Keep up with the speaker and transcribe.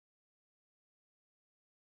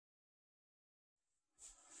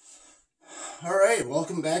All right,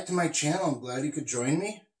 welcome back to my channel. I'm glad you could join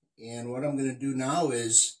me. And what I'm going to do now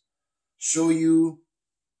is show you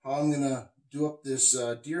how I'm going to do up this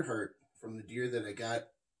deer heart from the deer that I got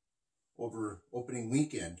over opening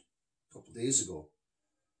weekend a couple days ago.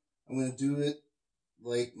 I'm going to do it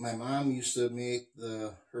like my mom used to make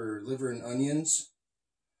her liver and onions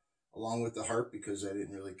along with the heart, because I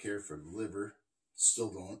didn't really care for the liver.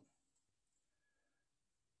 Still don't.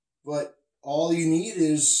 But all you need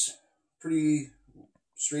is pretty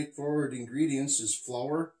straightforward ingredients. Is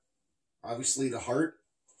flour, obviously the heart,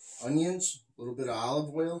 onions, a little bit of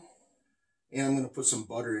olive oil, and I'm going to put some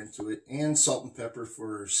butter into it, and salt and pepper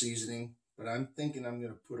for seasoning. But I'm thinking I'm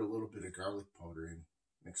going to put a little bit of garlic powder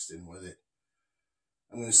mixed in with it.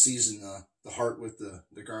 I'm going to season the heart with the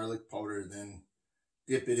garlic powder, then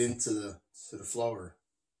dip it into the flour.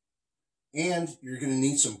 And you're going to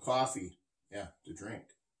need some coffee, to drink.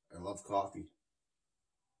 I love coffee.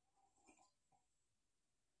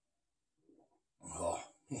 Oh,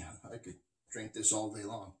 yeah, I could drink this all day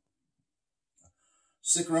long.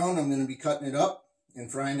 Stick around, I'm going to be cutting it up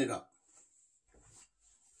and frying it up.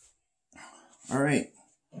 All right,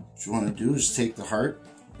 what you want to do is take the heart.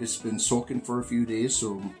 It's been soaking for a few days,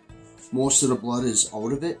 so most of the blood is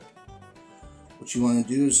out of it. What you want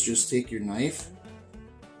to do is just take your knife,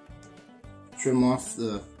 trim off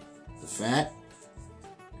the fat,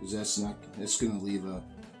 because that's going to leave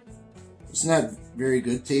it's not very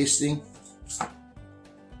good tasting.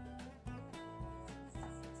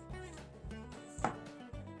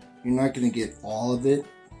 You're not going to get all of it,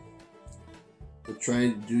 but try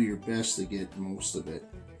to do your best to get most of it.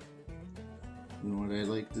 And what I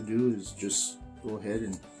like to do is just go ahead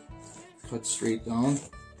and cut straight down.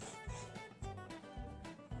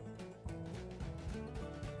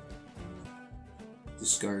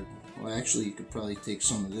 Discard. Well, actually, you could probably take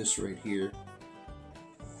some of this right here.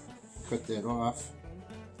 Cut that off.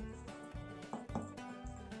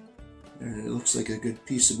 And it looks like a good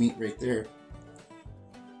piece of meat right there.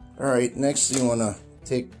 Alright, next you want to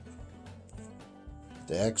take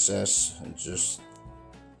the excess and just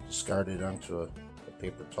discard it onto a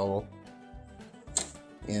paper towel.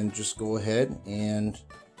 And just go ahead and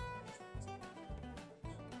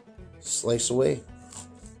slice away.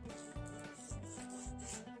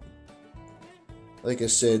 Like I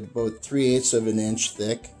said, about 3/8 of an inch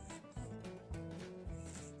thick.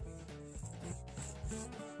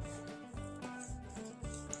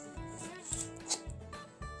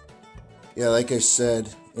 Yeah, like I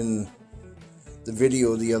said in the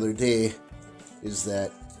video the other day, is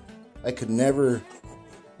that I could never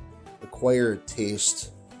acquire a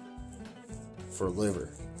taste for liver.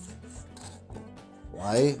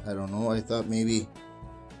 Why? I don't know. I thought maybe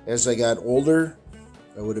as I got older,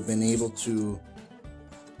 I would have been able to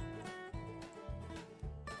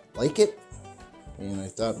like it, and I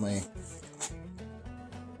thought my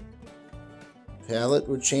palate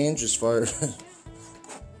would change as far as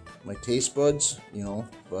my taste buds,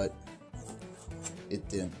 but it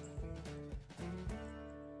didn't.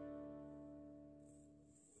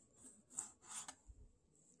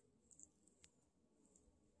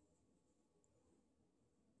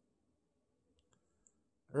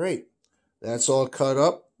 Alright, that's all cut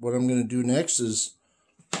up. What I'm going to do next is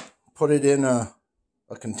put it in a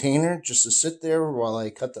container just to sit there while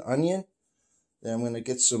I cut the onion. Then I'm going to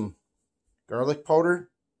get some garlic powder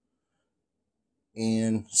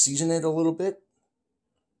and season it a little bit,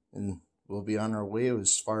 and we'll be on our way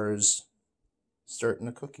as far as starting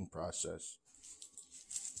the cooking process.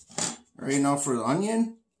 Alright, now for the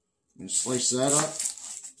onion, I'm going to slice that up.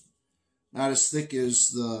 Not as thick as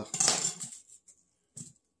the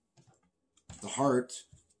heart.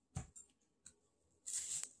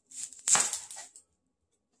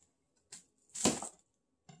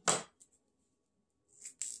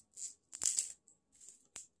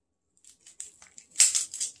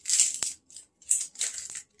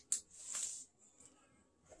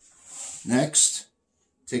 Next,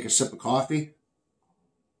 take a sip of coffee.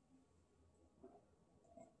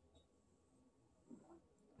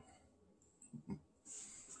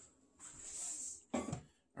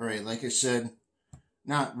 Alright, like I said,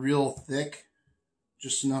 not real thick,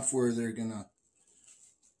 just enough where they're gonna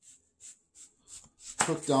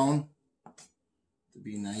cook down to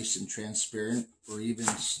be nice and transparent, or even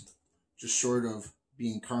just short of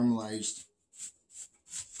being caramelized.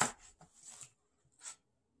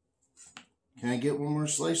 Can I get one more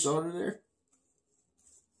slice out of there?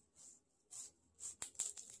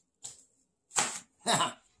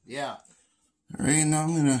 Yeah. Alright, now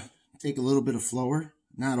I'm gonna take a little bit of flour.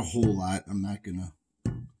 Not a whole lot. I'm not gonna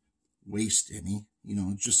waste any.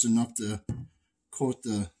 Just enough to coat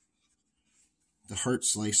the the heart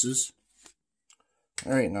slices.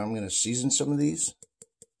 All right, now I'm going to season some of these.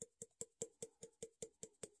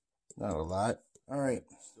 Not a lot. All right.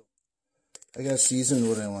 I got seasoned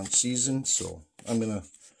what I want seasoned, so I'm going to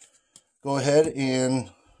go ahead and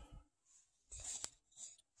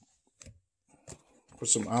put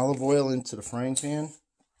some olive oil into the frying pan.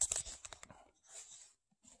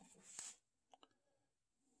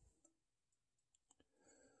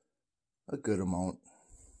 A good amount.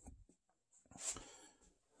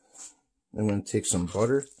 I'm going to take some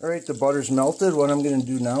butter. All right, the butter's melted. What I'm going to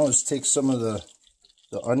do now is take some of the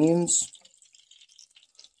onions,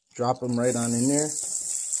 drop them right on in there.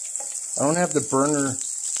 I don't have the burner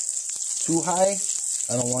too high.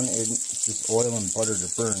 I don't want this oil and butter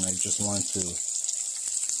to burn. I just want to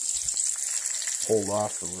hold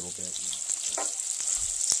off a little bit.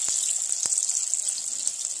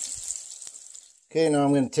 Okay, now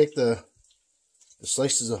I'm going to take the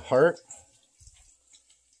slices of heart,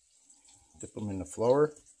 dip them in the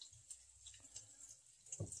flour.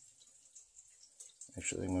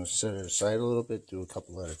 Actually, I'm going to set it aside a little bit, do a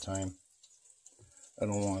couple at a time. I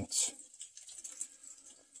don't want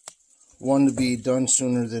one to be done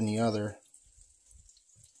sooner than the other.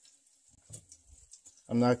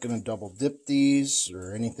 I'm not going to double dip these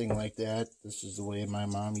or anything like that. This is the way my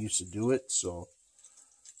mom used to do it, so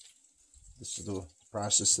this is the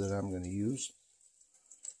process that I'm going to use.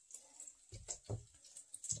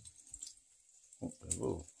 Oh, a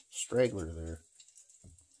little straggler there.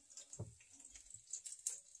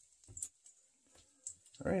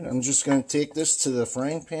 All right, I'm just going to take this to the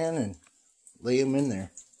frying pan and lay them in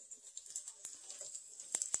there.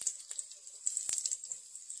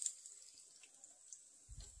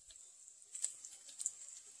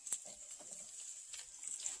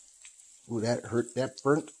 Ooh, that hurt, that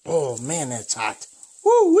burnt. Oh man, that's hot.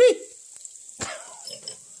 Woo-wee!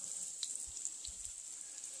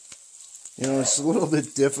 You know, it's a little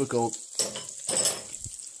bit difficult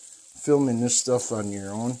filming this stuff on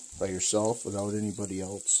your own, by yourself, without anybody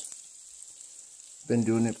else. Been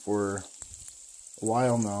doing it for a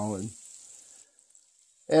while now,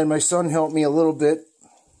 and my son helped me a little bit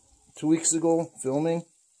 2 weeks ago filming.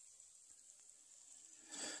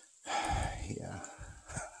 Yeah,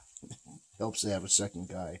 helps to have a second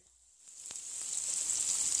guy.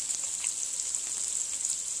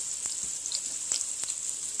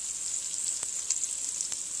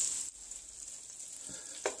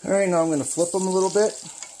 All right, now I'm going to flip them a little bit.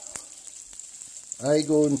 I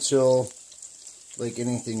go until, like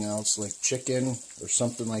anything else, like chicken or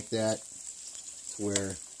something like that,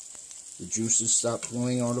 where the juices stop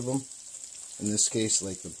flowing out of them. In this case,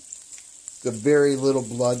 like the very little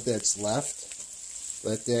blood that's left.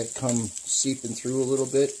 Let that come seeping through a little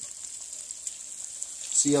bit.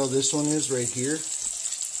 See how this one is right here?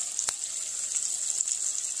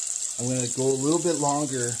 I'm going to go a little bit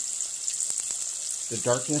longer. The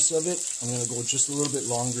darkness of it, I'm going to go just a little bit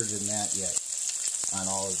longer than that yet on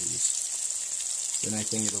all of these. Then I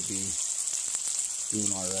think it'll be doing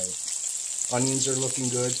all right. Onions are looking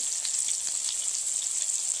good.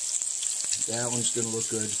 That one's going to look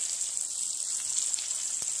good.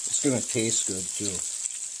 It's going to taste good too.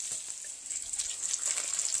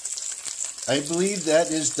 I believe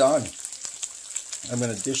that is done. I'm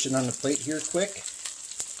going to dish it on the plate here quick.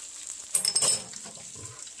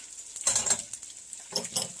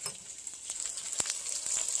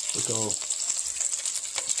 Look how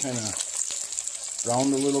it's kind of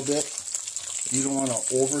browned a little bit. You don't want to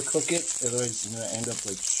overcook it, otherwise it's going to end up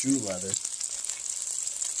like shoe leather.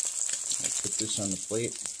 I'll put this on the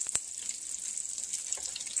plate.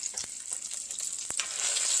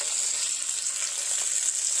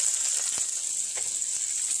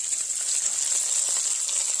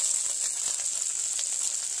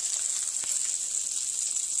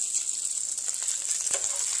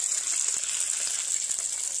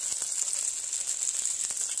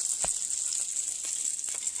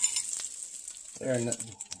 There, and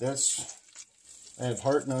that's, I have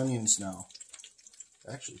heart and onions now.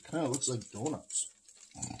 Actually, it kind of looks like donuts.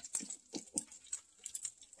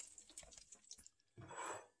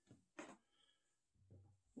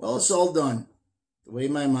 Well, it's all done. The way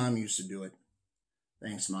my mom used to do it.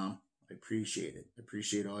 Thanks, Mom. I appreciate it. I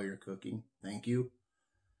appreciate all your cooking. Thank you.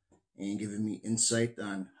 And giving me insight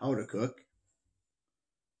on how to cook.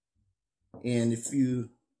 And if you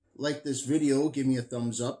like this video, give me a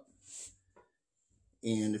thumbs up.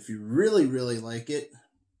 And if you really, really like it,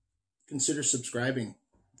 consider subscribing.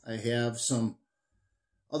 I have some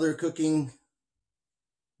other cooking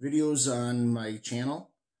videos on my channel.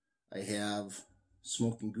 I have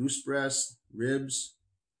smoking goose breast, ribs,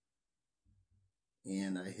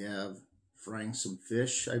 and I have frying some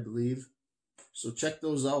fish, I believe. So check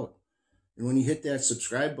those out. And when you hit that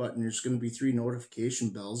subscribe button, there's going to be 3 notification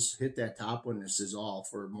bells. Hit that top one that says all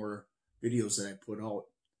for more videos that I put out.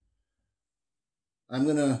 I'm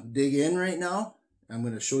going to dig in right now. I'm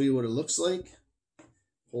going to show you what it looks like.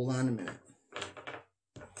 Hold on a minute.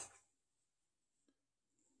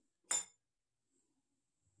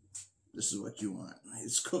 This is what you want.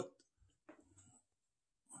 It's cooked.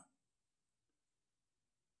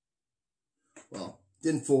 Well,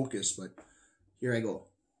 didn't focus, but here I go.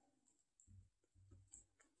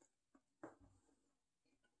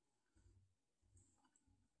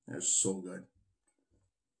 They're so good.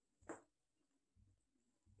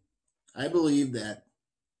 I believe that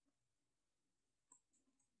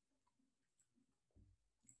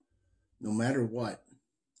no matter what,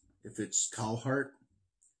 if it's cow heart,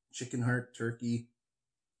 chicken heart, turkey,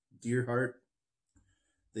 deer heart,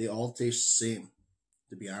 they all taste the same,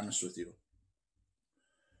 to be honest with you.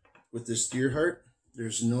 With this deer heart,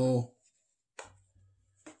 there's no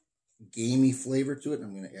gamey flavor to it.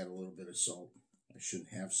 I'm going to add a little bit of salt. I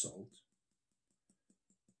shouldn't have salt.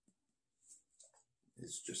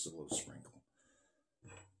 It's just a little sprinkle.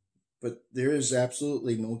 But there is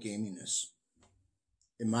absolutely no gaminess,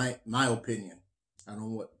 in my opinion. I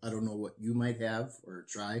don't know what you might have or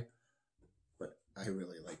try, but I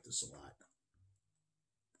really like this a lot.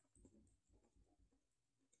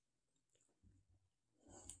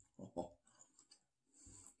 Oh.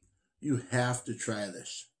 You have to try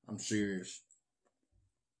this. I'm serious.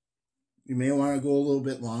 You may want to go a little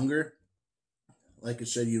bit longer. Like I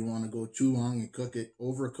said, you don't want to go too long and cook it,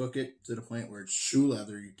 overcook it to the point where it's shoe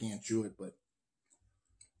leather. You can't chew it, but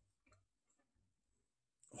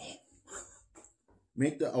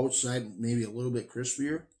make the outside maybe a little bit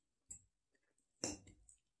crispier.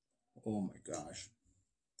 Oh my gosh.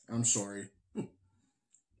 I'm sorry.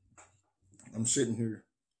 I'm sitting here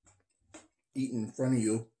eating in front of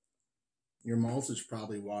you. Your mouth is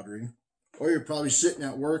probably watering. Or you're probably sitting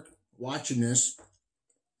at work watching this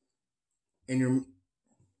and you're...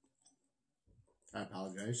 I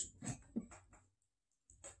apologize.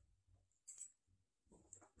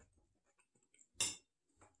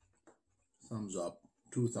 Thumbs up.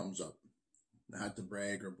 2 thumbs up. Not to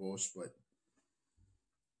brag or boast, but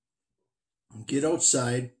get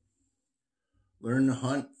outside. Learn to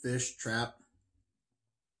hunt, fish, trap.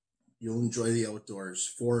 You'll enjoy the outdoors.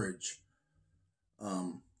 Forage.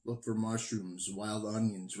 Look for mushrooms, wild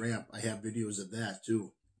onions, ramp. I have videos of that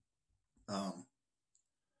too.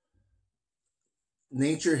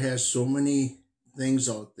 Nature has so many things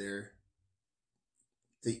out there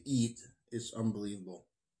to eat. It's unbelievable.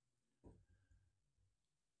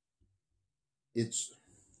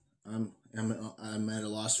 I'm at a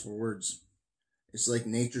loss for words. It's like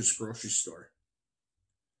nature's grocery store.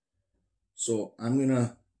 So I'm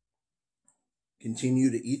gonna continue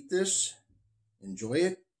to eat this, enjoy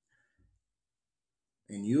it,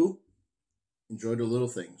 and you enjoy the little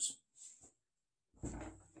things.